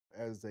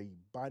as a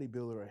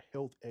bodybuilder, a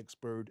health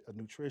expert, a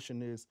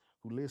nutritionist,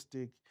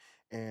 holistic,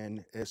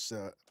 and as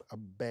a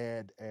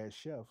badass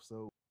chef.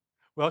 So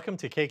Welcome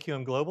to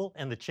KQM Global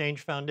and the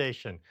Change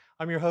Foundation.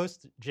 I'm your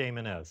host, Jay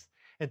Menez.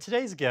 And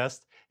today's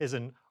guest is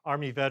an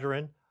Army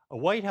veteran, a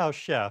White House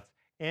chef,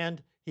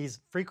 and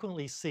he's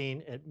frequently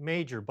seen at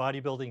major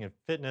bodybuilding and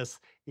fitness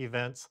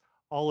events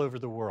all over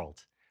the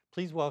world.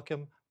 Please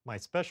welcome my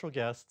special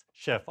guest,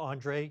 Chef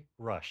Andre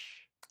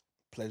Rush.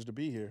 pleasure to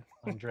be here.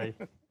 Andre,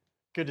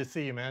 good to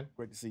see you, man.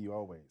 Great to see you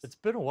always. It's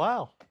been a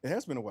while. It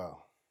has been a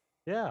while.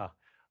 Yeah.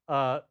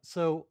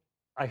 So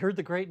I heard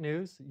the great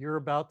news. You're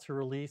about to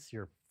release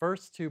your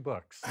first two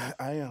books.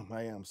 I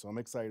am. So I'm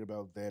excited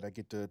about that. I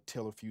get to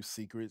tell a few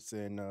secrets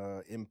and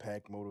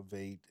impact,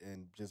 motivate,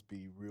 and just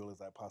be real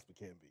as I possibly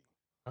can be.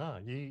 Ah,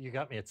 you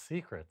got me at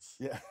secrets.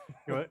 Yeah.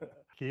 You know what, can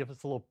you give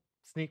us a little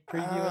sneak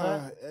preview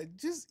of that?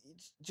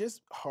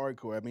 Just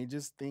hardcore. I mean,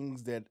 just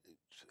things that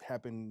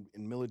happen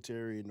in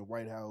military, in the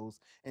White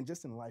House, and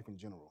just in life in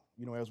general.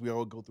 As we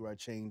all go through our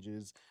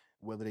changes,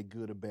 whether they're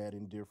good or bad,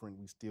 indifferent,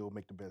 we still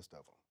make the best of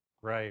them.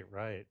 Right,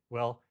 right.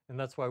 Well, and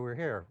that's why we're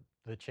here,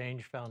 the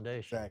Change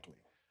Foundation. Exactly.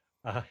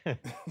 Uh,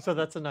 so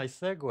that's a nice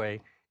segue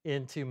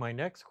into my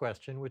next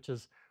question, which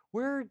is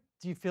where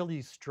do you feel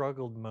you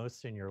struggled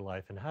most in your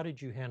life and how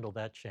did you handle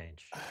that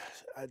change?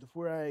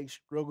 Where I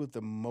struggled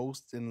the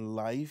most in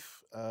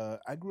life,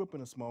 I grew up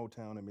in a small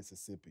town in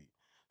Mississippi.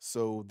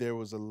 So there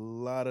was a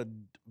lot of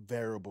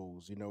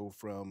variables,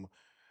 from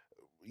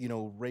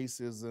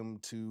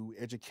racism to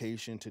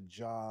education to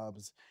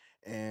jobs,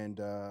 and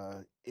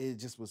it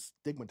just was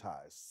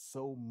stigmatized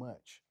so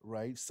much,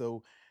 right?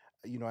 So,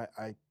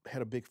 I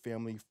had a big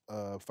family,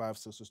 five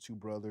sisters, two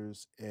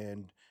brothers,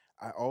 and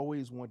I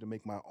always wanted to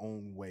make my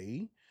own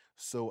way.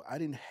 So I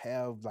didn't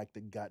have like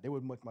the guy. They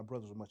were much. My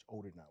brothers were much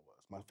older than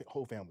I was.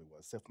 Whole family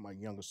was, except for my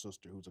younger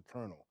sister, who's a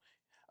colonel.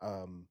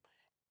 Um,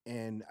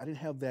 and I didn't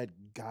have that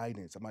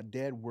guidance. My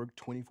dad worked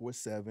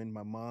 24/7.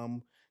 My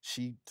mom,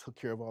 she took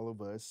care of all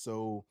of us.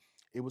 So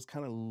it was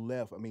kind of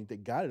left. I mean, they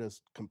guided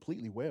us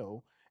completely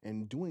well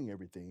and doing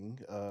everything.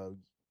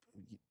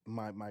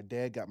 My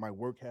dad got my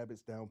work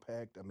habits down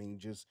packed. I mean,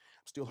 just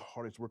still the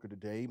hardest worker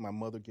today. My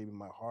mother gave me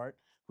my heart,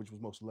 which was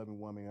most loving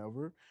woman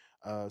ever.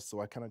 So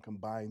I kind of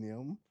combined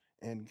them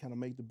and kind of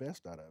made the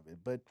best out of it.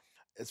 But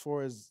as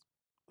far as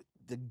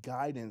the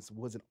guidance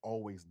wasn't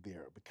always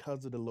there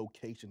because of the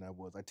location I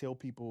was. I tell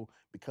people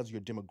because of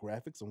your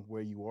demographics and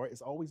where you are,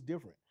 it's always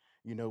different.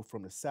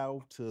 From the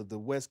South to the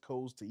West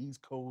Coast to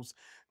East Coast,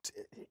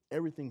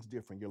 everything's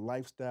different. Your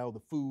lifestyle, the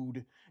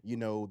food,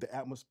 the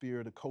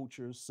atmosphere, the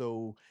culture.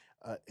 So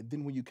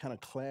then when you kind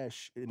of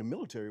clash in the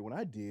military, when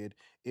I did,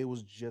 it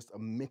was just a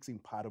mixing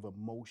pot of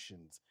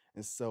emotions.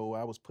 And so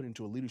I was put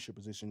into a leadership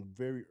position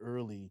very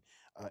early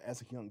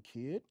as a young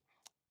kid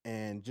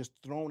and just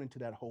thrown into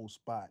that whole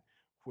spot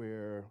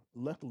where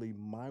luckily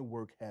my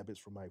work habits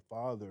from my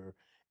father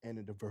and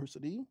the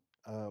diversity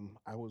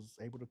I was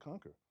able to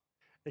conquer.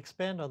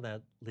 Expand on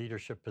that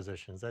leadership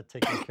position. Is that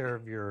taking care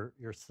of your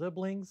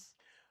siblings?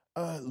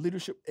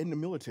 Leadership in the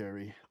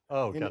military,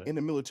 Oh, got it. in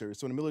the military.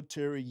 So in the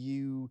military,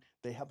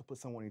 they have to put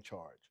someone in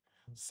charge.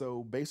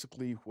 So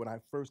basically, when I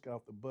first got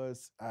off the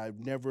bus, I've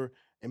never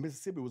in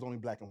Mississippi it was only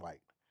black and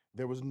white.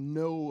 There was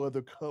no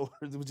other colors.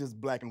 It was just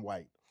black and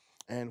white.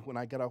 And when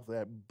I got off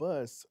that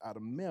bus out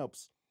of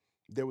MEPS,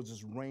 there was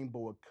this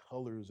rainbow of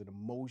colors and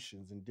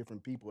emotions and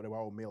different people. They were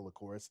all male, of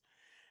course.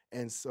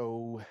 And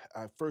so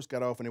I first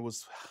got off, and it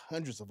was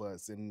hundreds of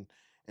us. And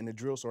the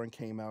drill sergeant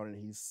came out, and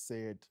he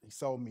said he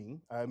saw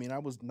me. I mean, I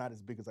was not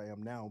as big as I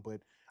am now,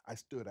 but I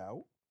stood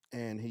out.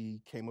 And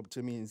he came up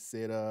to me and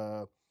said,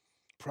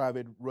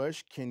 "Private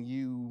Rush, can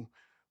you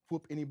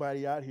whoop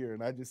anybody out here?"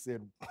 And I just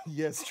said,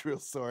 "Yes, drill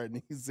sergeant."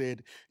 And he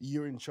said,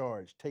 "You're in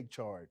charge. Take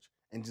charge,"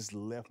 and just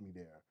left me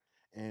there.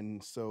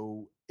 And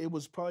so it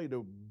was probably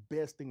the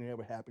best thing that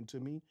ever happened to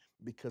me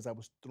because I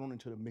was thrown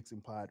into the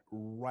mixing pot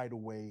right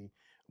away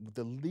with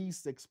the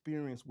least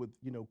experience with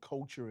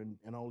culture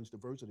and all these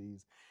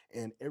diversities,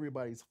 and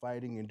everybody's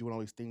fighting and doing all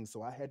these things.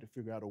 So I had to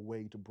figure out a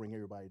way to bring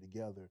everybody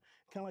together,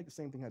 kind of like the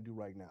same thing I do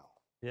right now.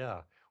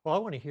 Yeah. Well, I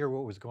want to hear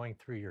what was going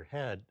through your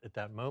head at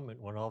that moment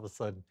when all of a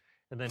sudden,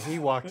 and then he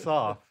walks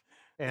off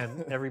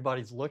and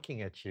everybody's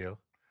looking at you.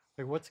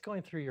 Like, what's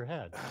going through your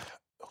head?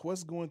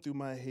 What's going through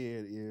my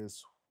head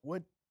is,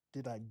 what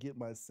did I get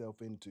myself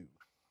into?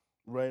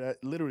 Right?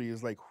 Literally,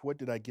 it's like, what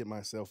did I get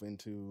myself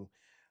into?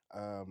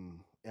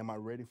 Am I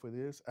ready for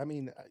this? I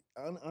mean,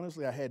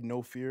 honestly, I had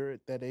no fear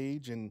at that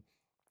age, and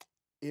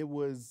it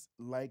was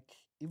like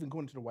even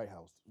going to the White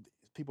House.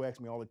 People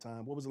ask me all the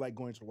time, "What was it like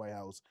going to the White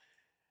House?"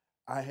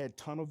 I had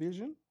tunnel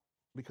vision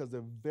because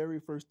the very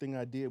first thing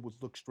I did was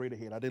look straight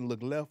ahead. I didn't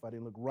look left. I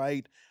didn't look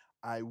right.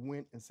 I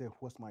went and said,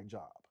 "What's my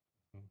job?"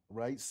 Mm.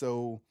 Right?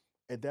 So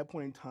at that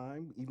point in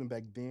time, even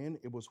back then,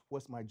 it was,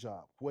 what's my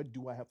job? What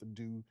do I have to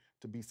do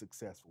to be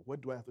successful?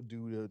 What do I have to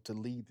do to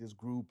lead this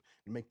group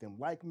and make them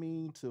like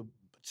me,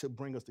 to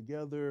bring us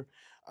together?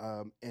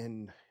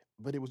 And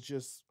but it was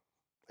just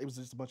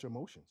a bunch of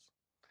emotions.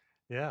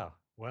 Yeah.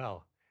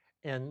 Wow.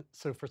 And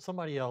so for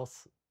somebody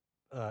else,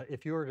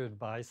 if you were to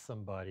advise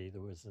somebody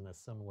that was in a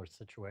similar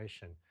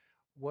situation,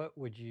 how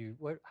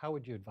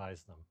would you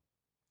advise them?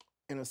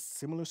 In a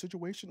similar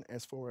situation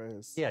as far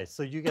as Yeah,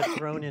 so you get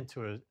thrown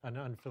into an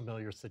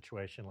unfamiliar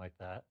situation like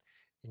that.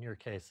 In your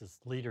case, it's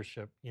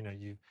leadership.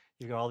 You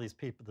got all these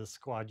people, the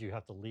squad you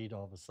have to lead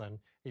all of a sudden.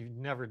 You've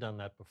never done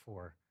that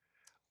before,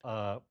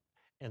 uh,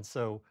 and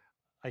so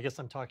I guess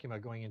I'm talking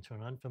about going into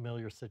an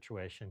unfamiliar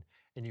situation,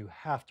 and you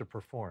have to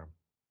perform.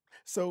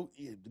 So,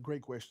 yeah,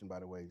 great question, by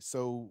the way.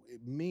 So,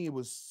 me, it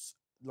was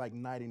like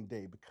night and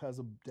day because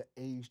of the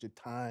age, the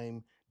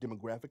time,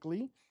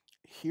 demographically.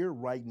 Here,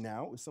 right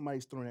now, if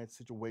somebody's thrown in that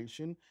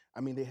situation,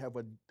 I mean, they have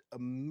a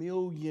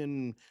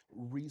million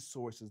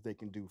resources they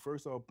can do.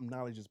 First off,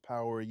 knowledge is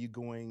power. You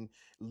going,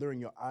 learn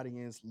your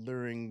audience,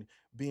 learn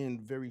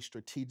being very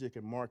strategic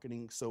in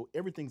marketing. So,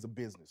 everything's a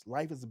business.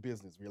 Life is a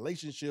business.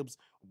 Relationships,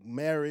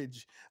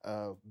 marriage,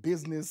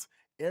 business,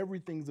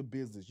 everything's a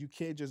business. You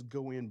can't just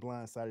go in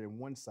blindsided and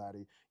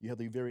one-sided. You have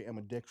to be very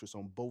ambidextrous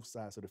on both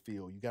sides of the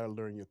field. You got to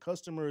learn your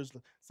customers,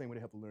 same way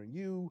they have to learn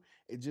you.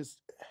 It just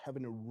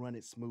having to run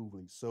it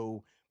smoothly.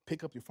 So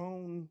pick up your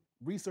phone,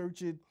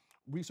 research it,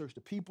 research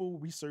the people,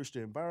 research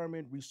the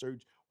environment,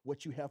 research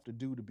what you have to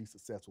do to be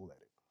successful at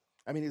it.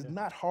 I mean, it's Yeah,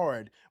 not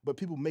hard, but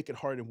people make it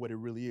harder than what it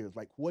really is.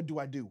 Like, what do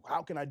I do?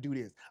 How can I do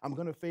this? I'm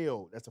gonna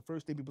fail. That's the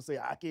first thing people say.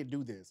 I can't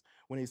do this.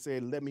 When they say,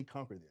 "Let me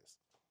conquer this,"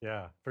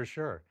 yeah, for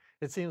sure.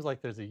 It seems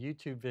like there's a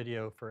YouTube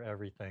video for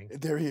everything,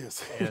 there he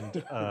is. and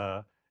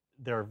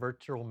there are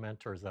virtual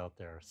mentors out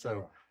there. There So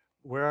are.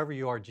 wherever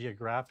you are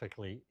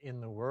geographically in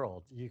the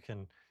world, you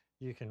can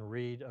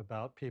read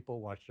about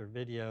people, watch their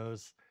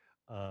videos.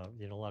 A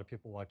lot of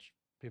people watch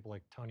people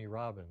like Tony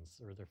Robbins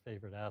or their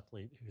favorite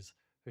athlete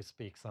who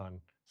speaks on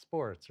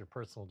sports or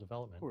personal Of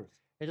development. course.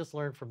 They just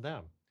learn from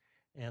them,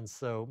 and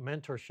so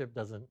mentorship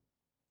doesn't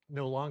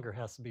no longer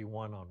has to be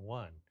one on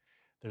one.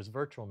 There's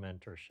virtual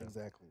mentorship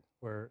Exactly.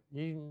 where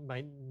you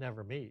might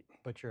never meet,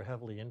 but you're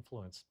heavily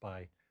influenced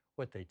by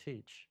what they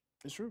teach,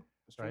 It's true.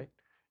 It's true. right?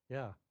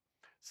 Yeah.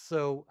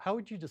 So, how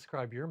would you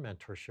describe your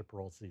mentorship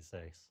roles these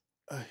days?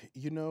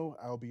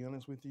 I'll be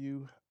honest with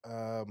you.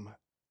 Um,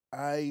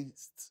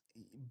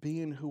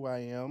 being who I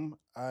am,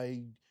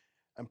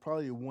 I'm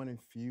probably one in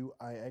few.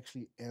 I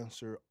actually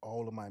answer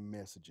all of my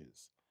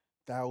messages,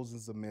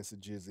 thousands of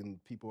messages,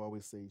 and people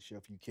always say,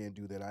 "Chef, you can't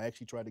do that." I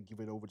actually tried to give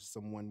it over to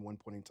someone one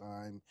point in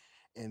time,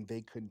 and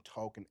they couldn't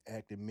talk and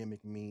act and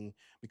mimic me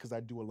because I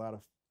do a lot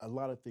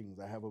of things.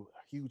 I have a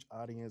huge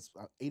audience.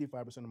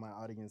 85% of my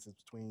audience is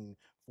between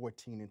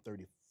 14 and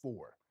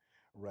 34,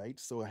 right?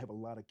 So I have a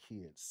lot of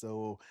kids.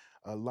 So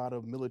a lot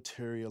of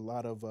military, a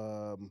lot of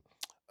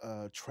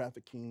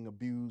trafficking,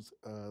 abuse,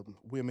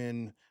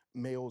 women,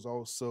 males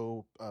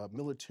also,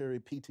 military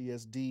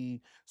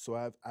PTSD. So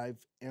I've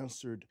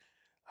answered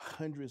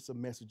hundreds of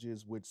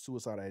messages with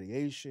suicide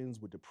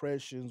ideations, with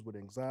depressions, with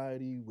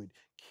anxiety, with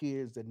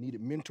kids that needed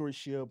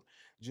mentorship,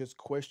 just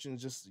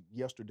questions. Just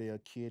yesterday, a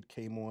kid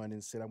came on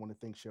and said, "I want to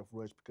thank Chef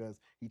Rush because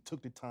he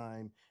took the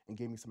time and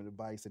gave me some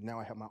advice, and now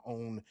I have my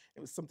own."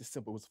 It was something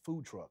simple. It was a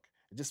food truck,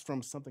 just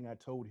from something I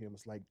told him.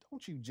 It's like,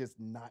 don't you just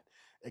not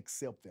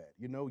accept that?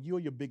 You're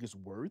your biggest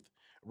worth,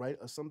 right?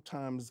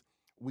 Sometimes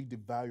we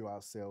devalue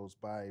ourselves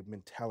by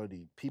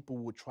mentality. People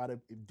will try to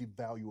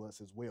devalue us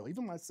as well.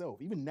 Even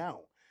myself, even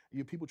now,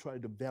 people try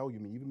to devalue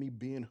me, even me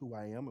being who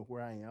I am and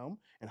where I am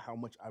and how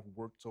much I've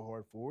worked so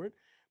hard for it.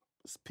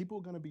 People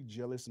are going to be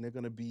jealous and they're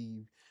going to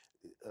be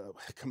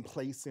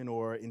complacent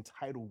or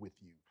entitled with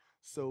you.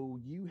 So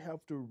you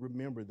have to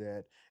remember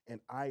that. And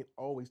I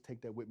always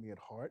take that with me at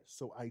heart.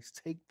 So I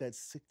take that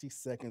 60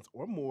 seconds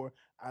or more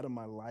out of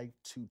my life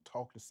to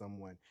talk to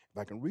someone. If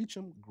I can reach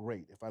them,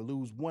 great. If I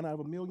lose one out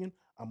of a million,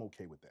 I'm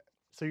okay with that.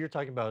 So, you're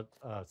talking about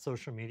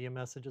social media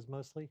messages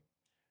mostly?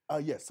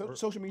 Yes, so Or,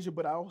 social media,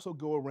 but I also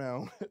go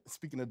around.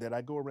 Speaking of that,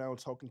 I go around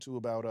talking to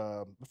about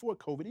before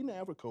COVID, even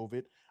after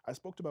COVID, I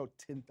spoke to about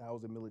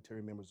 10,000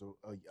 military members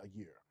a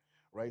year,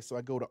 right? So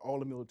I go to all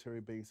the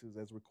military bases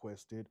as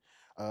requested,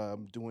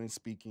 doing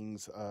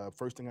speakings.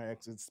 First thing I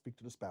ask is speak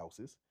to the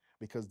spouses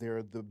because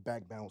they're the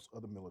backbones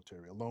of the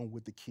military, along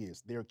with the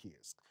kids, their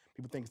kids.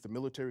 People think it's the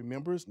military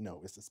members. No,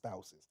 it's the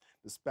spouses.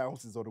 The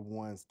spouses are the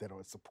ones that are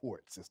a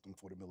support system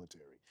for the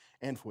military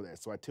and for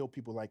that. So I tell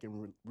people, like,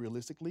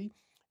 realistically,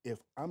 if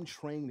I'm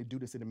trained to do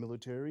this in the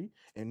military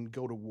and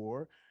go to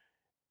war,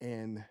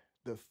 and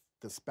the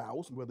the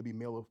spouse, whether it be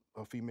male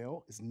or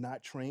female, is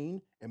not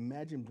trained,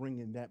 imagine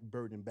bringing that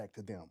burden back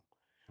to them,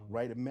 mm,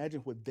 right? Imagine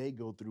what they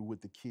go through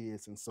with the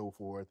kids and so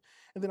forth.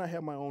 And then I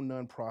have my own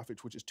nonprofit,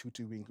 which is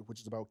Tutu Inc.,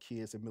 which is about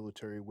kids and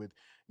military with,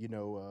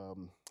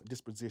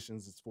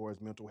 dispositions as far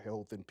as mental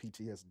health and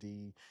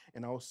PTSD.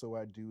 And also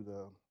I do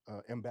the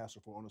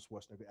ambassador for Arnold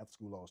Schwarzenegger After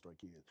School All Star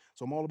Kids.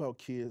 So I'm all about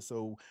kids.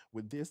 So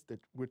with this that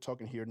we're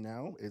talking here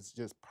now, it's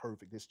just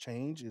perfect. This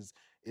change is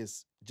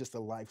just a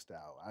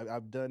lifestyle.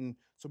 I've done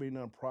so many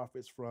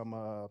nonprofits from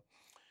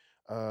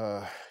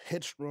uh,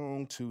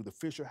 Headstrong to the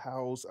Fisher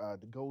House,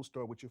 the Gold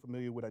Star, which you're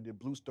familiar with. I did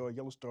Blue Star,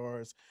 Yellow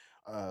Stars,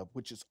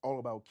 which is all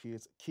about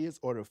kids. Kids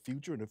are the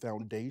future and the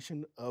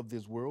foundation of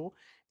this world,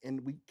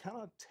 and we kind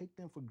of take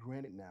them for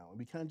granted now. And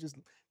we kind of just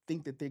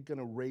think that they're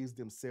gonna raise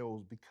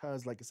themselves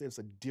because, like I said, it's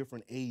a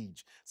different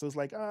age. So it's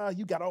like,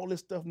 you got all this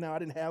stuff now. I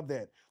didn't have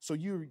that, so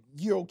you're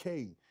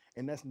okay.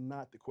 And that's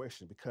not the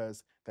question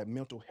because that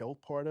mental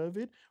health part of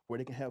it, where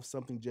they can have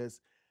something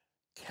just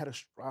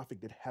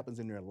catastrophic that happens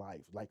in their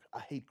life, like a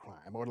hate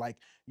crime, or like,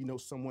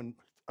 someone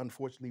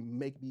unfortunately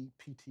maybe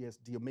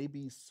PTSD or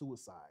maybe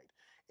suicide.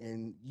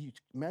 And you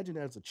imagine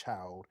that as a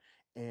child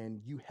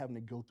and you having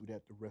to go through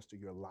that the rest of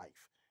your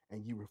life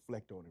and you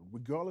reflect on it,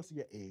 regardless of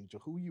your age or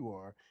who you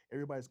are,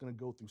 everybody's going to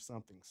go through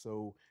something.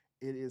 So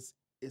it is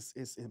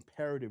it's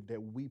imperative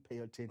that we pay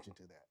attention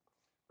to that.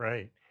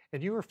 Right.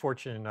 And you were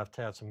fortunate enough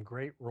to have some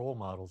great role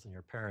models in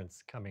your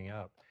parents coming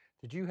up.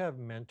 Did you have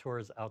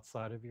mentors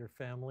outside of your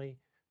family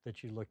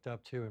that you looked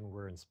up to and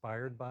were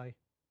inspired by?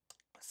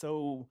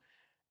 So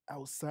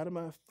outside of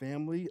my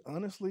family,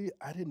 honestly,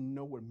 I didn't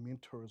know what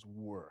mentors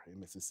were in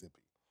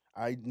Mississippi.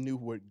 I knew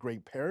what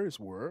great parents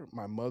were,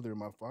 my mother and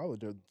my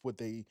father, what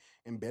they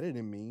embedded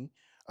in me.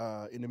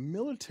 In the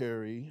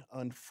military,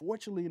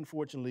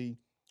 unfortunately,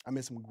 I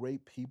met some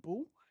great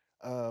people.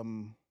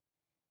 Um,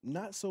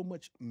 Not so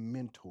much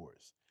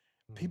mentors.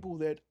 Mm, People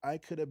that I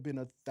could have been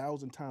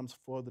 1,000 times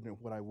further than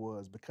what I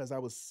was because I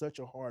was such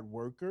a hard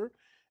worker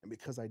and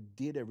because I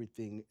did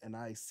everything and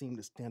I seemed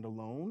to stand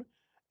alone.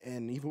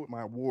 And even with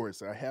my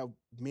awards, I have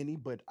many,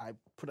 but I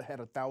could have had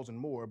 1,000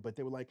 more. But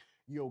they were like,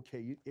 "You're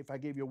okay. If I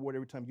gave you an award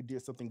every time you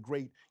did something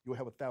great, you'll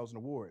have 1,000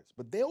 awards."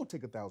 But they'll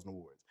take 1,000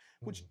 awards,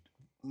 which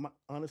mm.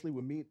 honestly,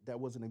 with me, that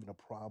wasn't even a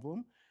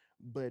problem.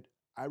 But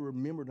I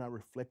remembered and I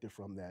reflected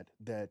from that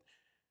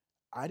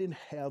I didn't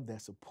have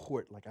that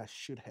support like I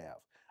should have.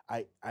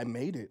 I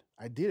made it.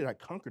 I did it. I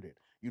conquered it.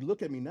 You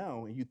look at me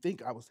now and you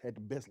think I was had the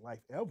best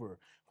life ever,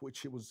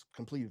 which it was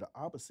completely the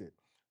opposite.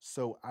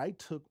 So I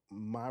took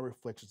my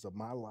reflections of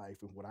my life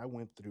and what I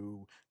went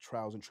through,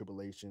 trials and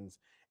tribulations,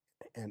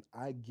 and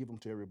I give them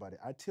to everybody.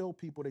 I tell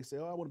people, they say,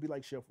 "Oh, I want to be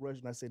like Chef Rush,"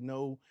 and I say,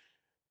 "No,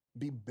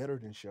 be better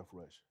than Chef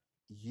Rush.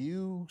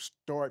 You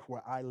start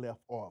where I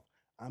left off.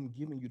 I'm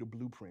giving you the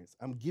blueprints.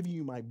 I'm giving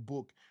you my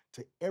book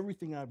to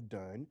everything I've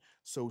done.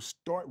 So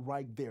start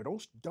right there.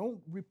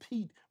 Don't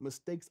repeat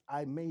mistakes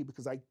I made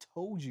because I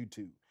told you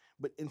to.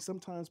 But and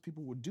sometimes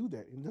people will do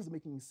that, and it doesn't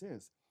make any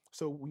sense.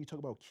 So when you talk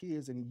about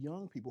kids and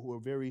young people who are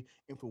very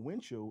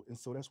influential, and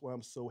so that's why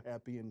I'm so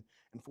happy and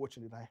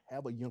fortunate I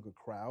have a younger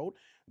crowd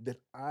that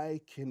I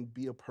can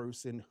be a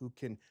person who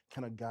can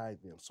kind of guide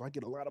them. So I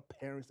get a lot of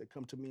parents that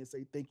come to me and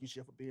say, "Thank you,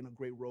 Chef, for being a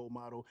great role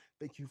model.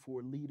 Thank you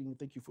for leading.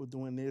 Thank you for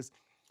doing this."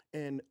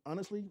 And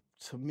honestly,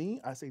 to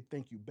me, I say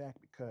thank you back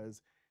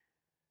because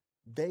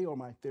they are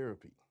my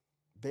therapy.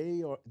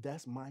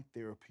 That's my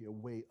therapy, a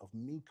way of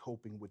me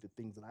coping with the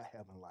things that I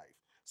have in life.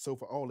 So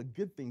for all the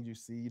good things you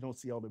see, you don't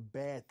see all the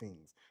bad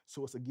things.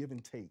 So it's a give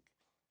and take.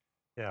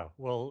 Yeah.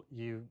 Well,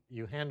 you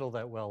handle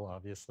that well,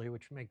 obviously,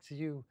 which makes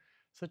you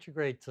such a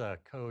great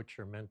coach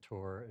or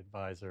mentor,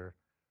 advisor,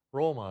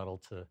 role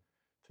model to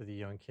the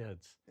young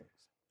kids. Thanks.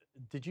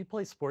 Did you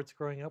play sports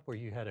growing up where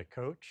you had a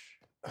coach?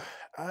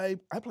 I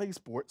play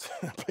sports.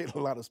 I played a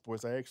lot of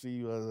sports. I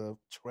actually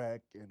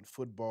track and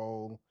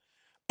football.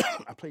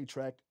 I played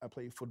track. I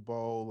played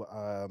football.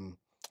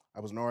 I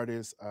was an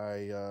artist.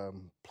 I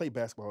played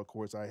basketball, of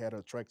course. I had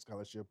a track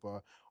scholarship,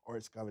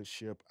 art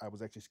scholarship. I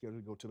was actually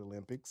scheduled to go to the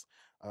Olympics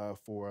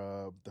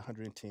for the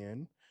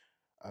 110.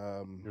 You're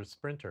Um, a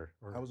sprinter,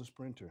 I or was a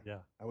sprinter. yeah,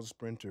 I was a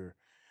sprinter.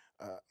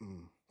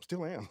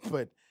 Still am,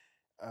 but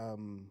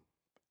um,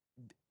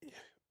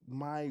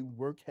 my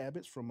work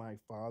habits from my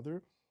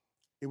father,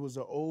 it was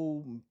an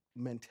old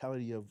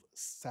mentality of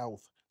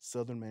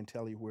Southern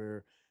mentality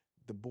where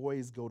the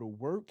boys go to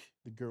work,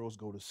 the girls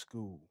go to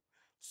school.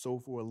 So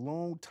for a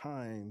long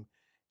time,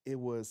 it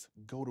was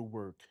go to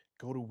work,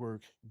 go to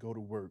work, go to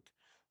work.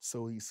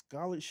 So these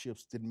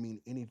scholarships didn't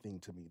mean anything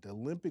to me. The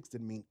Olympics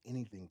didn't mean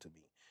anything to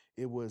me.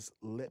 It was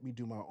let me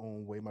do my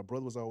own way. My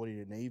brother was already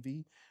in the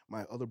Navy.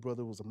 My other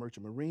brother was a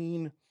merchant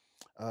marine,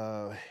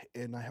 uh,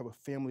 and I have a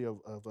family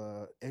of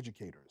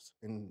educators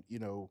and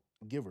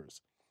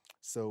givers.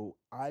 So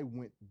I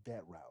went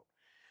that route.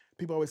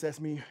 People always ask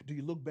me, "Do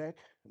you look back?"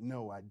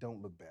 No, I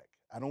don't look back.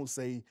 I don't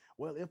say,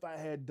 "Well, if I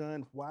had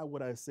done, why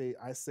would I say?"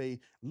 I say,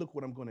 "Look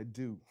what I'm going to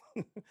do."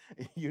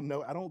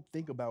 I don't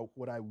think about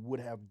what I would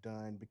have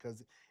done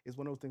because it's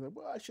one of those things like,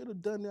 "Well, I should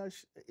have done that."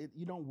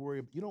 You don't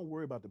worry. You don't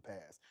worry about the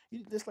past.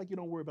 Just like you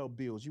don't worry about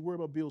bills. You worry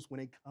about bills when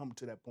they come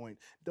to that point.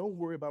 Don't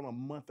worry about them a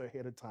month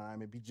ahead of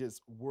time and be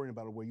just worrying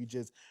about it where you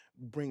just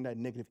bring that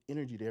negative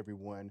energy to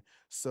everyone.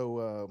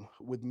 So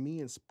with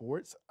me in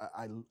sports,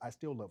 I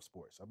still love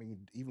sports. I mean,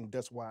 even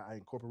that's why I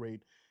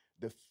incorporate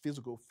the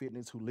physical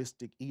fitness,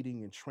 holistic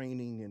eating and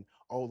training and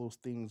all those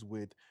things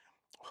with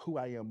who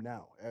I am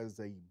now as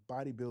a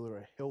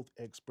bodybuilder, a health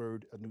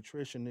expert, a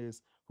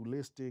nutritionist,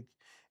 holistic,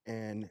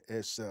 and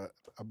as a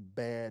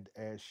bad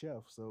ass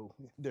chef. So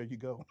there you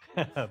go.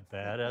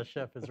 Badass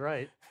chef is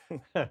right.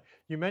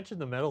 You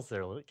mentioned the medals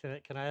there.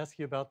 Can I ask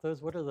you about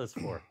those? What are those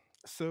for?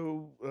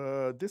 So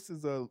this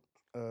is a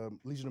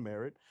Legion of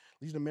Merit.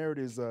 Legion of Merit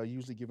is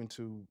usually given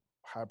to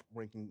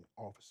high-ranking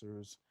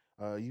officers.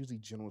 Usually,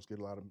 generals get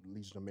a lot of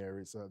Legion of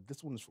Merits.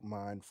 This one is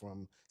mine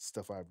from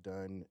stuff I've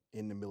done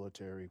in the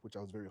military, which I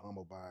was very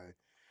humbled by.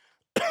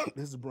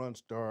 This is Bronze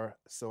Star.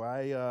 So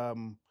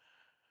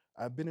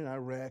I've been in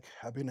Iraq.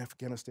 I've been in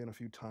Afghanistan a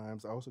few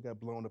times. I also got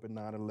blown up in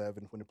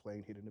 9/11 when the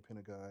plane hit in the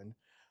Pentagon.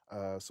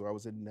 So I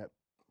was in that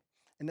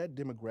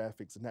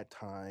demographics in that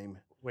time.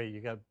 Wait,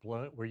 you got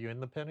blown? Were you in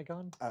the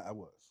Pentagon? I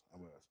was.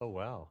 Oh,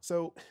 wow.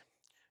 So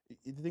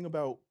the thing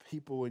about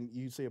people, and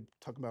you say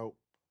talk about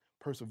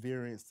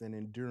perseverance and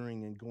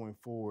enduring and going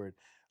forward.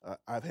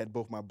 I've had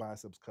both my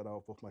biceps cut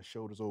off, both my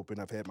shoulders open.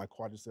 I've had my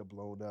quadricep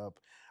blown up.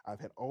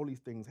 I've had all these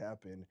things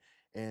happen,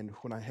 and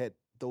when I had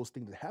those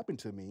things that happened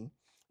to me,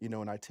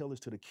 and I tell this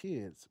to the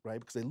kids, right?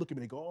 Because they look at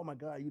me, they go, "Oh my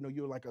God,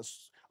 you're like a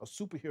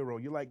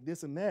superhero. You're like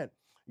this and that,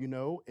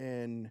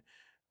 And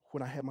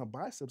when I had my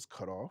biceps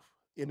cut off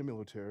in the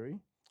military,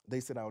 they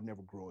said I would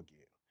never grow again.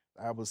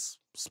 I was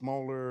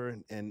smaller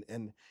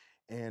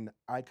and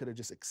I could have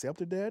just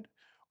accepted that,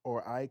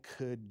 or I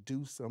could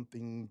do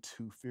something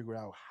to figure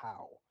out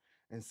how.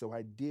 And so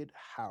I did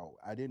how.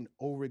 I didn't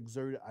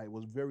overexert it. I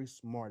was very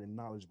smart and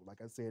knowledgeable.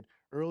 Like I said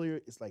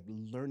earlier, it's like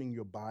learning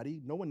your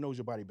body. No one knows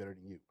your body better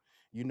than you.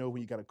 You know,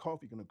 when you got to cough,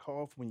 you're going to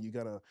cough. When you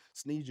got to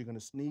sneeze, you're going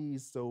to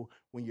sneeze. So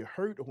when you're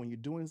hurt or when you're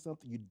doing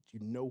something, you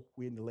know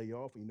when to lay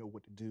off and you know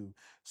what to do.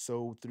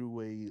 So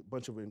through a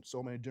bunch of, so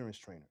I'm an endurance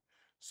trainer.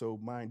 So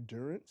my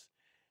endurance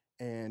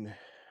and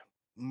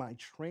my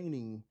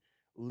training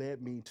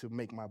led me to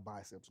make my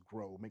biceps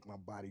grow, make my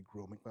body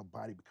grow, make my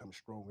body become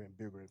stronger and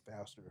bigger and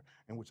faster,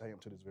 and which I am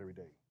to this very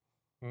day.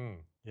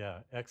 Yeah,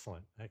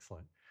 excellent,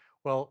 excellent.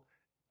 Well,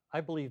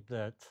 I believe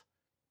that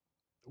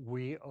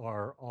we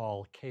are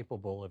all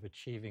capable of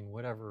achieving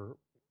whatever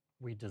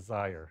we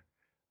desire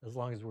as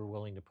long as we're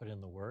willing to put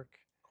in the work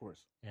Of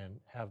course. and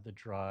have the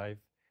drive.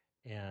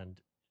 And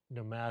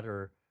no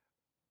matter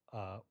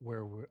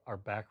our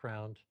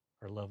background,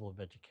 our level of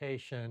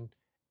education,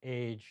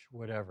 age,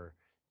 whatever,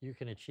 you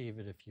can achieve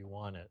it if you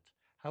want it.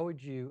 How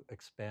would you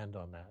expand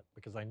on that?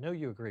 Because I know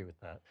you agree with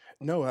that.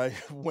 No, I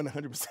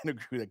 100%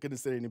 agree. I couldn't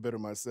say it any better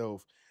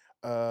myself.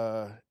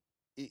 Uh,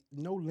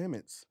 no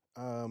limits.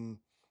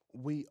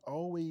 We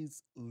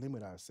always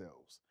limit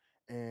ourselves.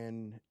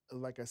 And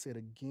like I said,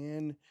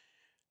 again,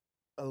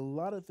 a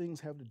lot of things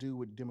have to do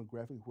with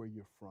demographic where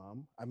you're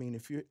from. I mean,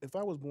 if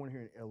I was born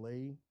here in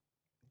LA,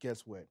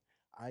 guess what?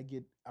 I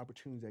get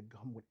opportunities that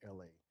come with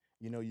LA.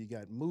 You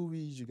got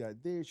movies, you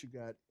got this, you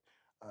got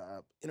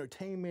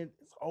entertainment.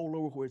 It's all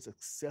over where it's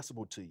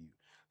accessible to you.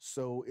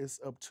 So it's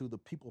up to the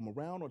people I'm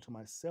around or to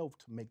myself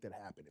to make that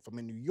happen. If I'm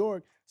in New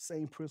York,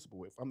 same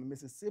principle. If I'm in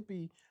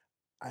Mississippi,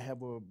 I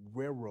have a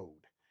railroad.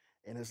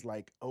 And it's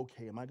like,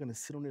 okay, am I going to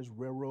sit on this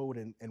railroad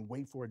and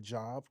wait for a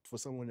job for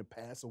someone to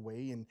pass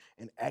away and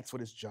ask for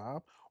this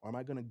job? Or am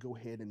I going to go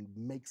ahead and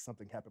make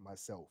something happen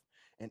myself?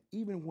 And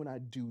even when I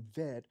do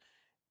that,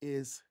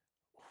 is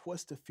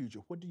what's the future?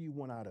 What do you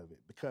want out of it?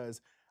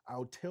 Because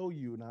I'll tell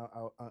you, and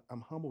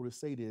I'm humble to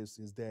say this,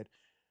 is that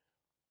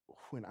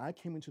when I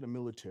came into the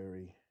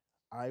military,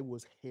 I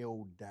was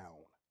held down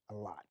a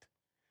lot.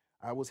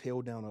 I was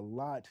held down a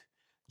lot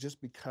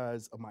just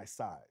because of my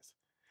size.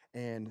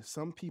 And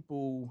some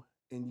people,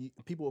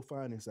 people will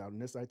find this out,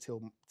 and this I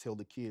tell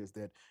the kids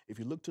that if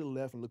you look to the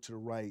left and look to the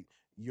right,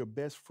 your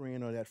best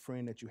friend or that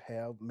friend that you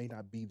have may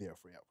not be there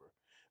forever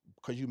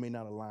because you may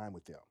not align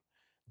with them.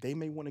 They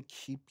may want to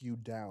keep you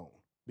down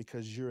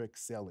because you're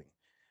excelling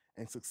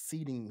and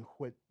succeeding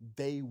what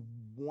they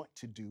want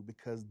to do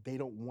because they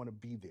don't want to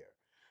be there.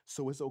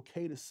 So it's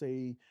okay to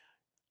say,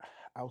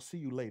 I'll see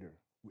you later.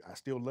 I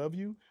still love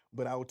you,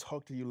 but I will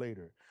talk to you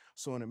later.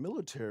 So in the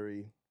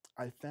military,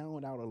 I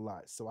found out a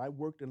lot. So I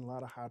worked in a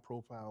lot of high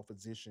profile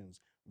positions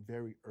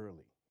very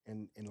early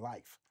in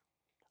life.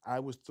 I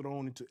was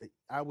thrown into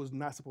I was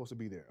not supposed to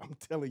be there. I'm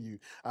telling you.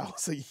 I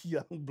was a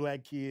young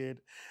black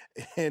kid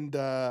and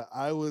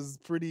I was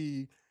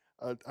pretty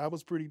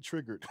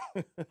triggered.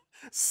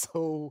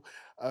 So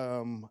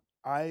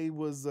I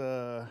was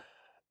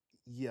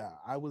yeah,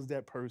 I was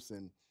that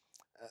person.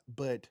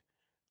 But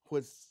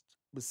what's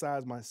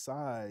besides my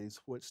size,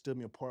 what stood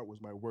me apart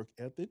was my work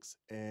ethics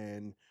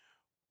and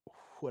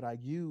what I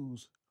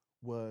used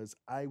was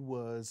I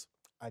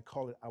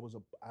call it I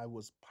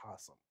was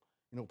possum.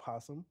 You know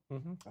possum?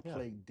 I Yeah.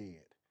 played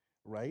dead,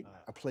 right?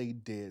 Uh, I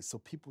played dead. So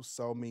people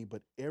saw me,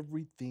 but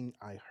everything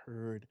I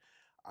heard,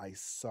 I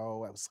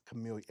saw, I was a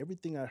chameleon.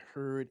 Everything I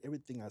heard,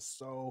 everything I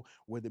saw,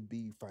 whether it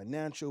be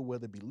financial,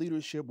 whether it be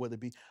leadership, whether it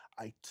be,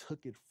 I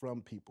took it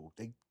from people.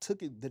 They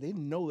took it, they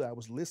didn't know that I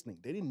was listening.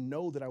 They didn't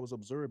know that I was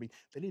observing.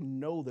 They didn't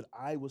know that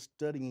I was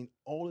studying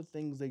all the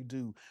things they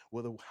do,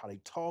 whether how they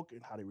talk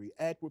and how they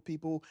react with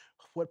people,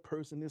 what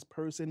person this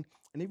person.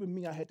 And even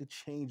me, I had to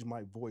change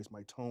my voice,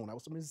 my tone. I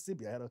was from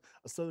Mississippi. I had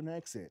a southern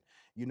accent,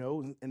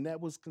 and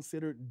that was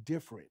considered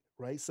different,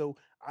 right? So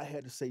I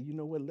had to say, you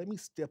know what, let me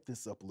step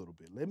this up a little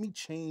bit. Let me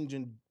change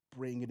and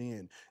bring it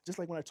in. Just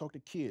like when I talk to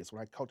kids.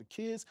 When I talk to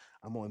kids,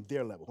 I'm on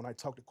their level. When I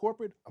talk to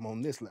corporate, I'm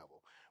on this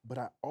level. But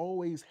I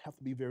always have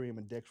to be very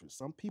ambidextrous.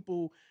 Some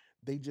people,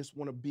 they just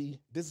want to be,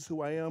 this is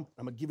who I am.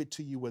 I'm gonna give it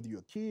to you whether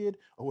you're a kid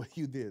or whether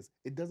you this.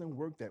 It doesn't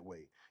work that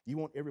way. You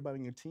want everybody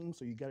on your team,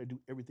 so you got to do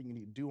everything you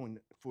need to do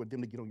for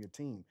them to get on your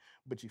team.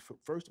 But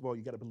first of all,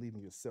 you got to believe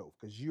in yourself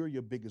because you're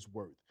your biggest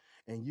worth,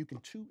 and you can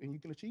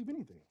achieve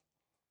anything.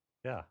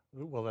 Yeah.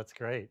 Well, that's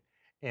great.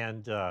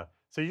 And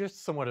so you're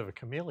somewhat of a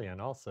chameleon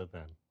also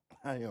then.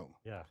 I am.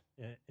 Yeah.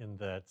 In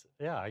that,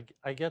 yeah,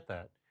 I get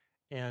that.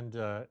 And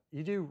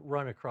you do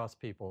run across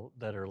people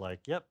that are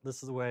like, yep,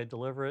 this is the way I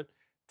deliver it,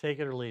 take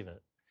it or leave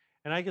it.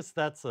 And I guess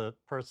that's a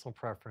personal It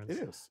preference.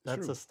 is. It's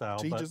That's a true. style.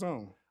 To each But his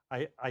own.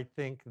 I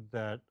think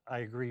that I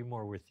agree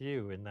more with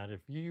you in that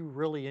if you're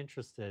really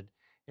interested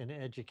in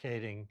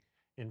educating,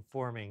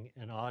 informing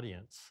an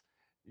audience,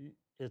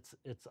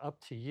 it's up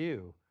to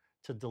you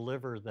to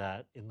deliver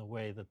that in the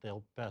way that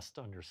they'll best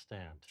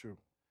understand, True.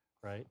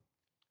 right?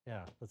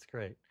 Yeah, that's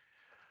great.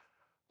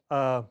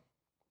 Uh,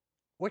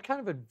 what kind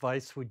of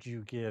advice would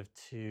you give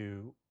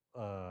to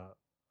uh,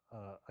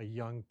 a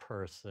young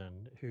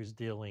person who's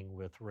dealing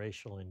with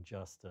racial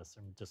injustice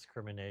and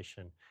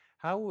discrimination?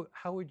 How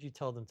would you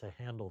tell them to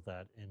handle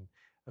that in,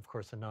 of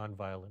course, a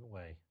nonviolent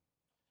way?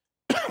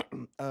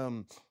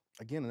 um,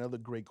 Again, another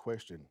great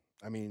question.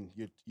 I mean,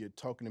 you're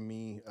talking to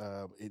me.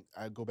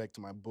 I go back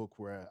to my book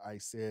where I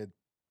said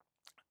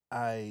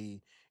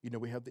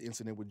we have the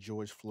incident with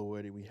George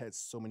Floyd, and we had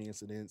so many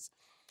incidents.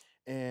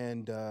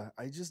 And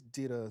I just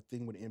did a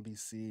thing with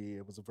NBC.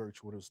 It was a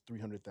virtual. It was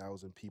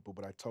 300,000 people,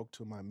 but I talked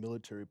to my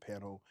military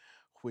panel,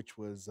 which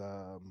was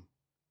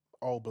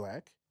all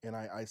black. And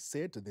I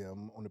said to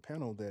them on the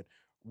panel that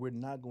we're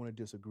not going to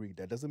disagree.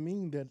 That doesn't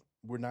mean that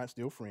we're not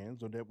still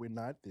friends or that we're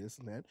not this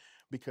and that,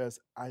 because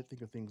I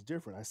think of things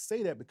different. I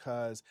say that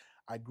because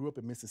I grew up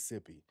in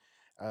Mississippi.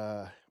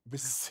 Uh,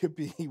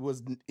 Mississippi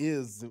was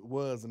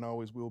and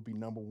always will be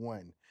number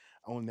one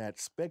on that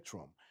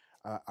spectrum.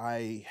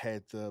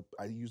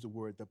 I use the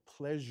word the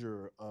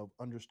pleasure of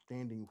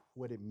understanding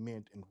what it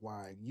meant and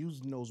why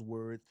using those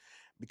words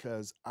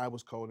because I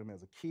was called them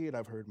as a kid.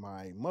 I've heard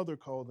my mother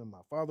call them,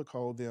 my father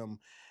called them,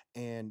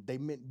 and they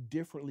meant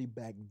differently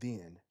back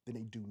then than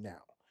they do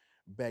now.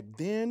 Back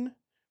then,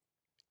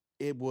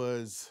 it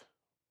was,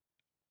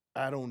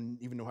 I don't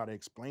even know how to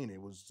explain it.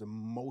 It was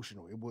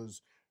emotional. It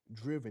was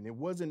driven. It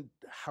wasn't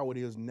how it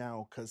is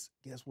now, because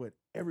guess what?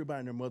 Everybody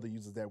and their mother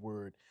uses that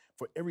word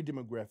for every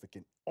demographic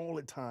and all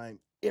the time,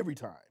 every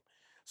time.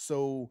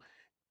 So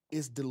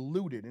it's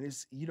diluted and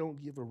it's you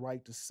don't give a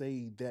right to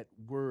say that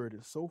word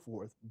and so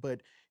forth.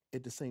 But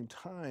at the same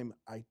time,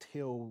 I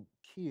tell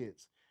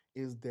kids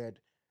is that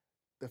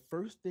the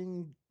first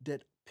thing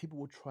that people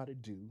will try to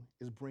do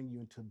is bring you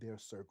into their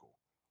circle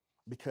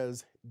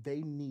because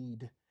they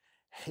need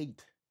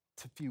hate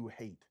to fuel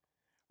hate,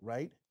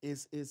 right?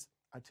 Is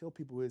I tell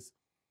people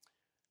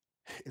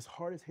it's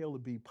hard as hell to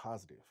be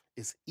positive.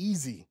 It's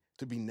easy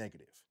to be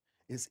negative.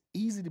 It's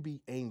easy to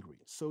be angry.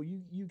 So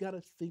you got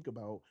to think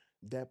about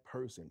that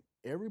person.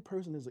 Every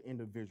person is an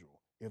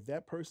individual. If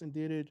that person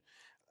did it,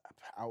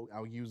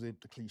 I'll use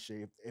it the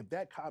cliche. If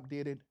that cop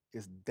did it,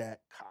 it's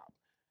that cop.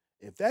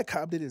 If that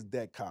cop did it, it's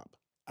that cop.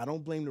 I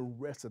don't blame the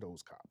rest of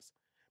those cops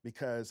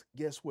because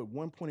guess what?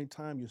 One point in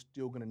time, you're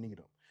still gonna need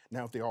them.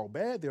 Now, if they're all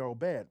bad, they're all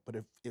bad. But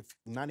if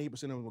 98%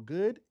 of them are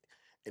good,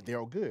 they're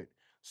all good.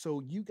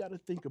 So you got to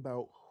think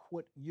about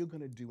what you're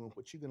going to do and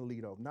what you're going to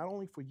lead off, not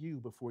only for you,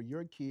 but for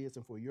your kids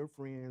and for your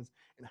friends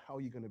and how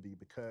you're going to be,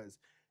 because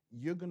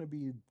you're going to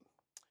be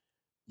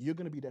you're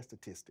going to be that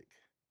statistic,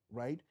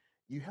 right?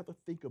 You have to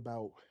think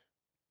about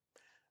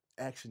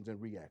actions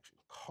and reactions,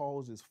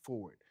 causes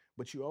forward.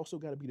 But you also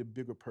got to be the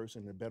bigger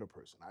person, the better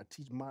person. I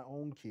teach my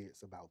own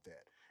kids about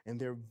that.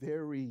 And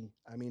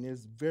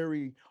it's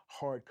very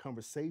hard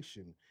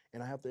conversation.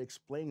 And I have to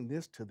explain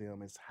this to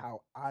them as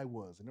how I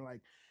was. And they're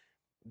like,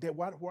 Dad,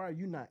 why are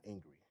you not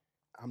angry?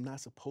 I'm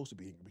not supposed to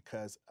be angry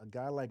because a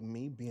guy like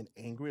me being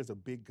angry as a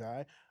big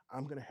guy,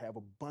 I'm gonna have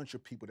a bunch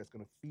of people that's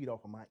gonna feed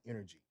off of my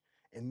energy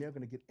and they're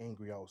gonna get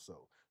angry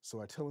also.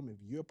 So I tell them if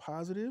you're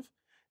positive,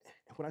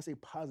 and when I say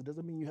positive,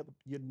 doesn't mean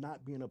you're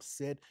not being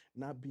upset,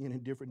 not being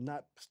indifferent,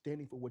 not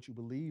standing for what you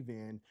believe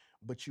in,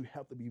 but you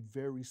have to be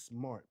very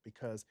smart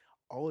because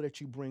all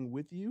that you bring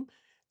with you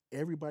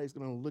everybody's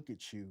going to look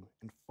at you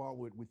and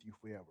follow it with you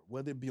forever.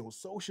 Whether it be on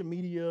social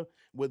media,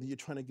 whether you're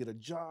trying to get a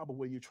job or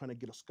whether you're trying to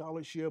get a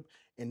scholarship,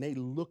 and they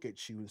look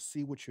at you and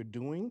see what you're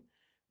doing,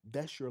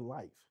 that's your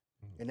life.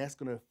 Mm. And that's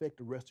going to affect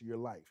the rest of your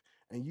life.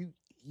 And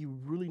you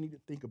really need to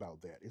think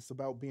about that. It's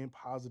about being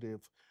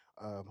positive,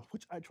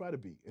 which I try to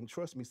be. And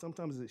trust me,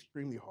 sometimes it's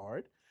extremely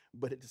hard,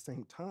 but at the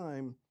same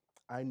time,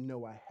 I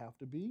know I have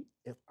to be.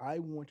 If I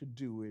want to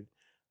do it,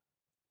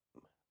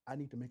 I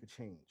need to make a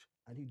change.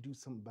 I need to do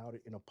something about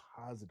it in a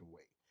positive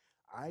way.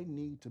 I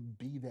need to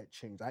be that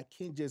change. I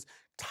can't just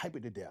type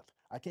it to death.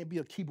 I can't be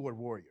a keyboard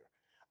warrior.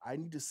 I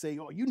need to say,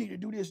 oh, you need to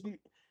do this.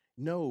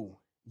 No,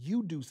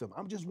 you do something.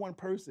 I'm just one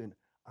person.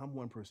 I'm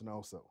one person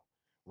also,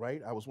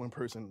 right? I was one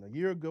person a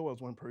year ago. I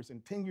was one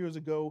person 10 years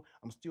ago.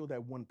 I'm still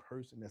that one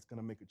person that's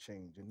going to make a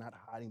change and not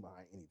hiding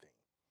behind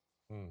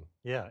anything.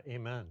 Yeah,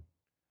 amen.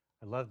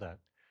 I love that.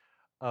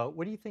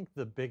 What do you think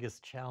the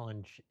biggest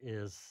challenge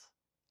is?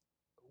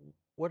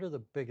 What are the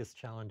biggest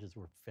challenges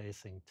we're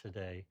facing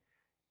today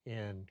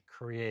in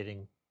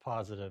creating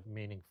positive,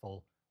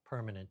 meaningful,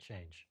 permanent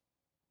change?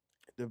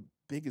 The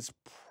biggest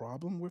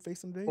problem we're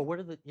facing today. Well, what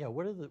is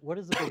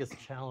the biggest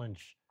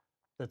challenge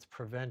that's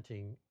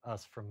preventing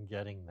us from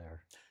getting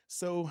there?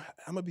 So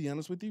I'm gonna be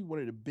honest with you. One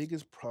of the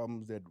biggest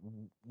problems that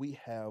we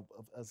have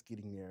of us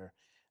getting there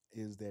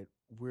is that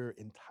we're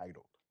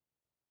entitled.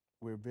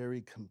 We're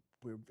very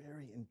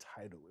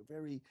entitled. We're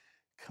very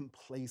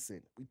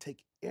complacent. We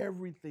take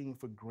everything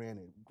for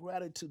granted.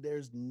 Gratitude,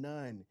 there's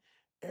none.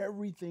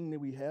 Everything that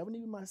we have, and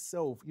even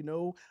myself,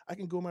 I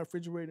can go in my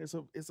refrigerator.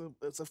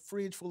 It's a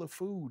fridge full of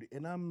food,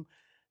 and I'm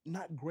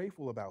not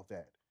grateful about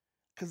that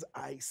because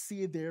I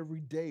see it there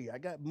every day. I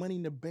got money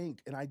in the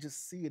bank, and I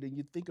just see it. And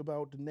you think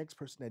about the next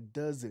person that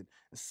does it,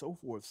 and so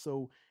forth.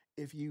 So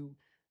if you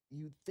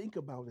think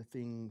about the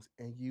things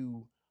and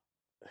you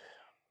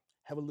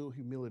have a little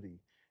humility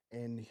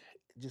and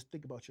just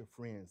think about your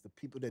friends, the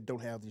people that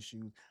don't have these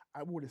shoes.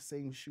 I wore the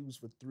same shoes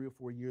for 3 or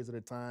 4 years at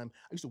a time.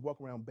 I used to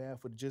walk around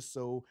barefoot just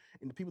so,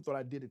 and the people thought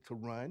I did it to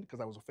run because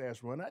I was a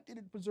fast runner. I did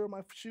it to preserve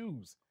my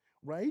shoes,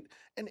 right?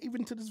 And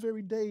even to this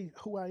very day,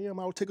 who I am,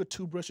 I'll take a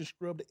toothbrush and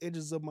scrub the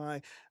edges of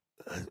my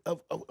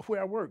of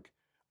where I work.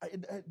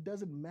 It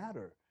doesn't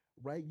matter,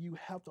 right? You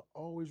have to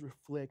always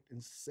reflect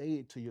and say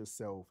it to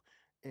yourself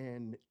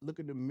and look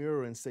in the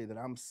mirror and say that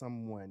I'm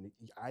someone.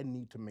 I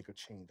need to make a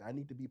change. I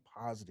need to be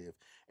positive.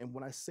 And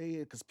when I say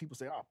it, because people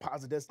say, "Oh,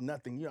 positive, that's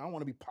nothing." I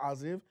want to be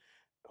positive.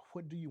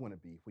 What do you want to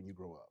be when you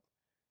grow up?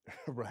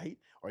 Right?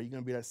 Are you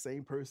going to be that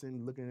same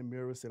person looking in the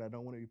mirror saying, "I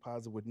don't want to be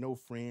positive," with no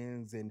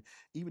friends, and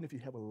even if you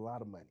have a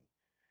lot of money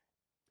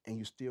and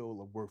you still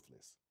are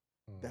worthless?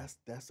 Mm,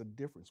 That's a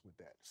difference with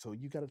that. So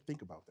you got to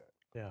think about that.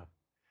 yeah.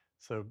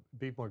 So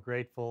be more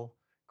grateful,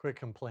 quit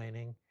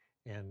complaining,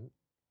 and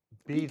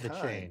Be be the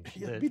kind. change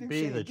Yeah, be the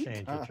change. Be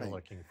that you're kind.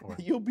 looking for.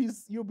 You'll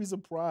be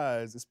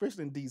surprised,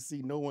 especially in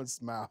DC. No one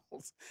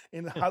smiles.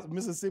 In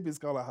Mississippi, it's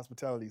called a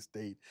hospitality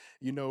state.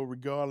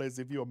 Regardless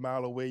if you're a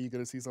mile away, you're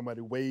gonna see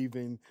somebody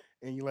waving,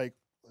 and you're like,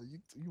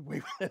 "You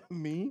waving at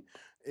me?"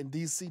 In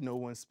DC, no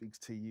one speaks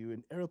to you,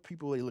 and other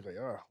people they look like,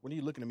 "Oh, what are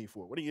you looking at me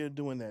for? What are you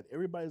doing that?"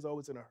 Everybody's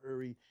always in a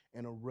hurry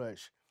and a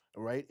rush,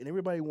 right? And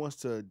everybody wants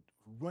to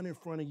run in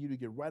front of you to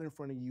get right in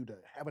front of you to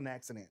have an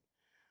accident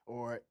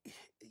or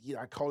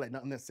I call that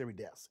unnecessary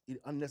deaths,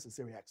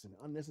 unnecessary accident,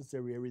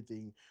 unnecessary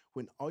everything.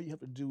 When all you have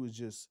to do is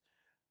just,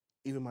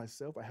 even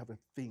myself, I have to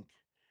think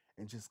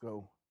and just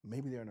go,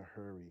 maybe they're in a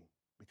hurry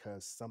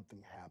because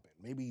something happened.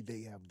 Maybe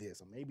they have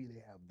this or maybe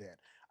they have that.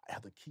 I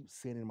have to keep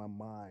saying it in my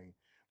mind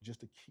just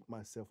to keep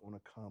myself on a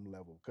calm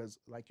level. Because,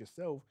 like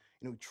yourself,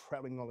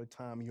 traveling all the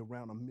time, you're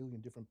around a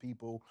million different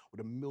people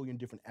with a million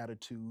different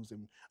attitudes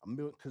and a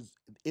million, because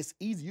it's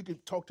easy. You can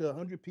talk to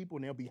 100 people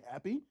and they'll be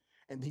happy.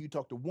 And then you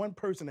talk to one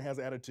person that has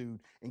attitude,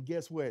 and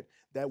guess what?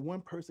 That one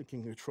person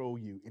can control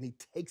you, and he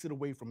takes it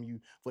away from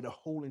you for the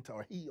whole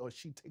entire. He or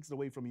she takes it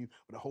away from you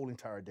for the whole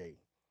entire day.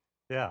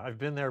 Yeah, I've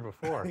been there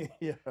before.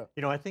 Yeah,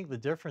 I think the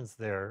difference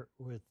there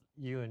with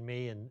you and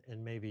me and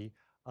maybe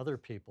other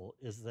people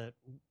is that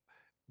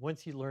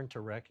once you learn to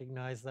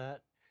recognize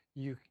that,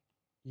 you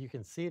you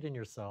can see it in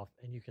yourself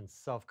and you can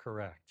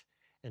self-correct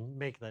and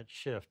make that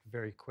shift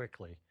very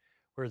quickly.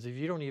 Whereas if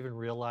you don't even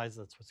realize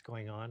that's what's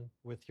going on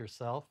with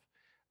yourself,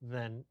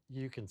 then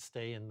you can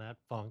stay in that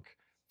funk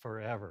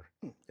forever.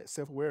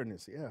 self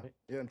awareness. Yeah, Eh,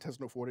 yeah,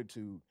 intestinal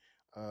fortitude.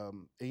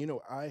 And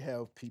I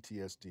have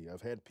PTSD.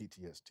 I've had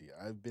PTSD.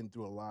 I've been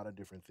through a lot of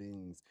different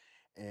things,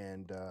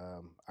 and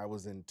I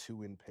was in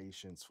two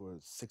inpatients for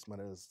 6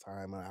 months at a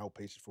time, an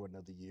outpatient for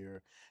another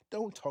year.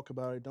 Don't talk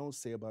about it. Don't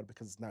say about it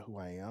because it's not who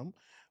I am.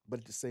 But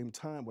at the same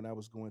time, when I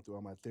was going through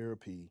all my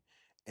therapy,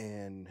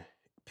 and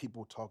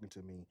people talking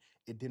to me,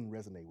 it didn't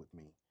resonate with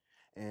me,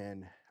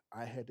 and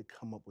I had to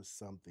come up with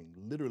something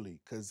literally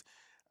because.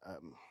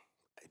 Um,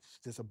 it's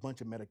just a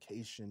bunch of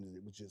medications.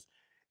 It was just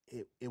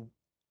it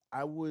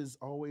I was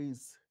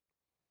always,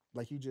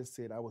 like you just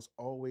said, I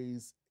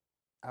always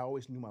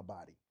knew my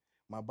body.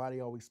 My body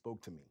always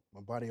spoke to me.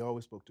 My body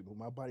always spoke to me. When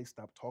my body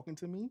stopped talking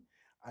to me,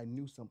 I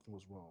knew something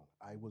was wrong.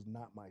 I was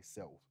not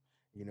myself.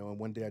 And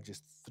one day I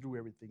just threw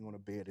everything on a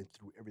bed and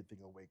threw everything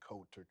away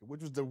cold turkey,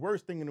 which was the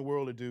worst thing in the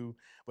world to do,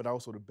 but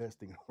also the best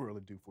thing in the world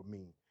to do for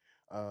me.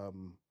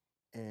 Um,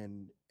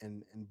 and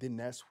then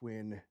that's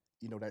when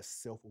that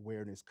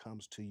self-awareness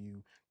comes to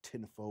you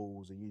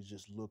tenfolds, and you're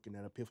just looking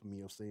at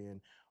epiphany of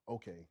saying,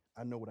 okay,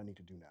 I know what I need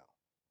to do now.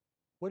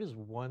 What is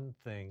one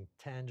thing,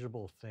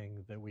 tangible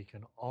thing that we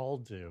can all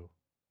do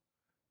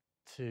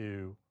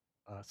to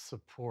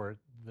support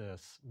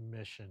this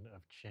mission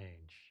of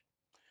change?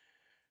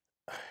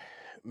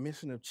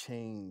 Mission of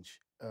change.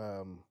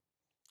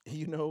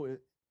 You know,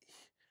 it,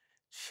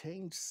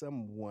 change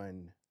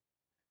someone,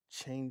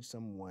 change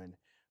someone.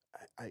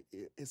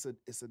 It's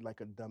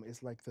like a dumb.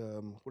 It's like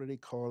the what do they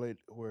call it?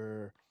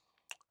 Where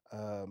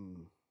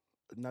um,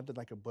 not that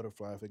like a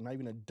butterfly effect, not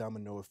even a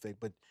domino effect,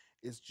 but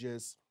it's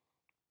just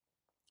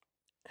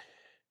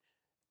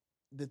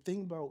the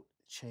thing about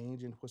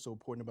change and what's so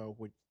important about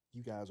what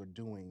you guys are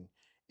doing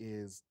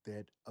is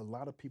that a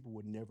lot of people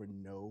would never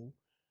know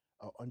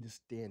or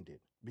understand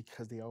it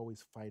because they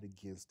always fight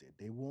against it.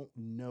 They won't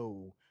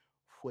know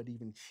what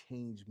even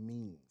change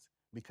means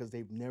because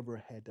they've never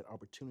had that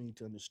opportunity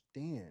to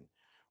understand,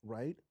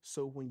 right?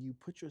 So when you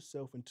put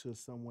yourself into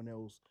someone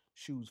else's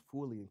shoes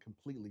fully and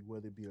completely,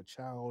 whether it be a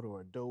child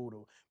or adult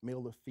or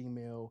male or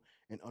female,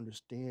 and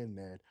understand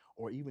that,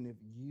 or even if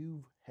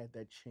you've had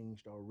that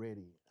changed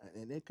already,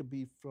 and it could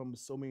be from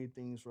so many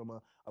things, from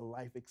a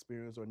life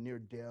experience or near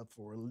death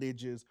or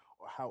religious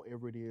or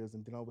however it is,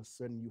 and then all of a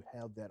sudden you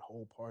have that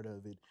whole part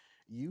of it,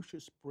 you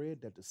should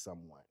spread that to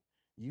someone.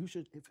 You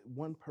should, if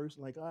one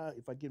person, like,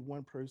 if I get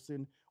one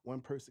person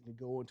can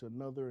go into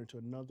another.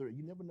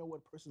 You never know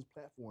what a person's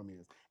platform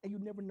is, and you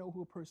never know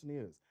who a person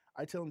is.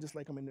 I tell them, just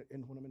like when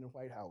I'm in the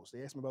White House,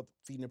 they asked me about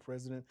feeding the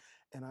president,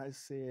 and I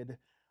said,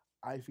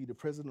 I feed the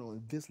president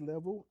on this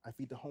level. I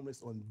feed the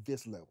homeless on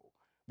this level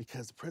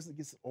because the president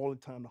gets it all the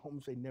time. The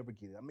homeless, they never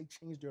get it. I may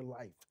change their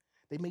life.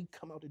 They may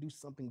come out to do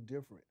something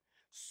different.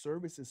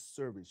 Service is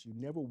service. You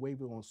never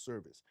waver on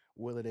service,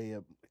 whether they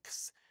are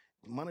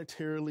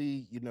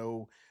monetarily,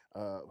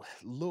 uh,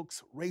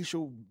 looks,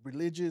 racial,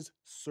 religious.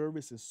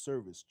 Service is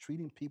service.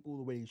 Treating people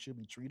the way they should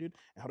be treated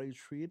and how they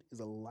treat is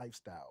a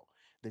lifestyle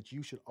that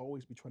you should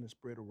always be trying to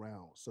spread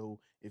around. So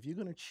if you're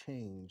gonna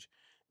change,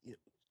 you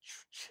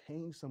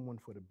change someone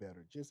for the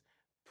better. Just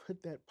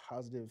put that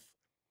positive,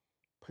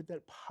 put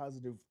that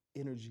positive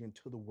energy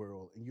into the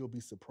world, and you'll be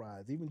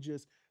surprised. Even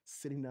just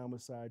sitting down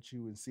beside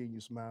you and seeing you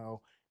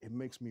smile, it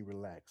makes me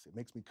relax. It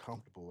makes me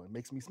comfortable. It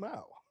makes me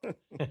smile.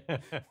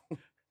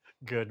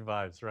 Good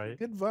vibes, right?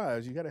 Good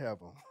vibes. You got to have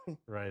them.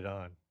 Right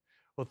on.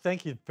 Well,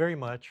 thank you very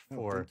much No,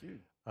 for thank you.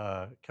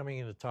 coming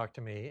in to talk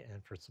to me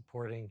and for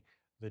supporting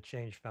the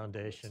Change Of course,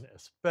 Foundation,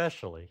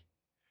 especially.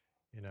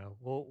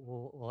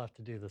 We'll have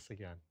to do this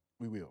again.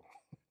 we will.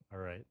 All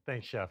right.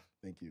 Thanks, Chef.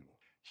 Thank you.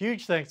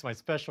 Huge thanks to my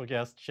special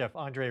guest, Chef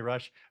Andre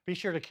Rush. Be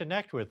sure to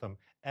connect with him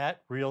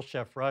at Real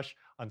Chef Rush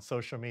on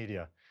social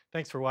media.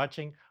 Thanks for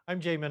watching. I'm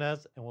Jay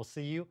Menez, and we'll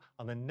see you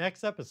on the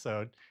next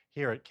episode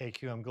here at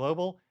KQM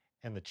Global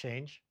and the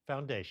Change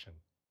Foundation.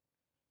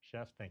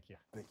 Chef, thank you.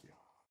 Thank you.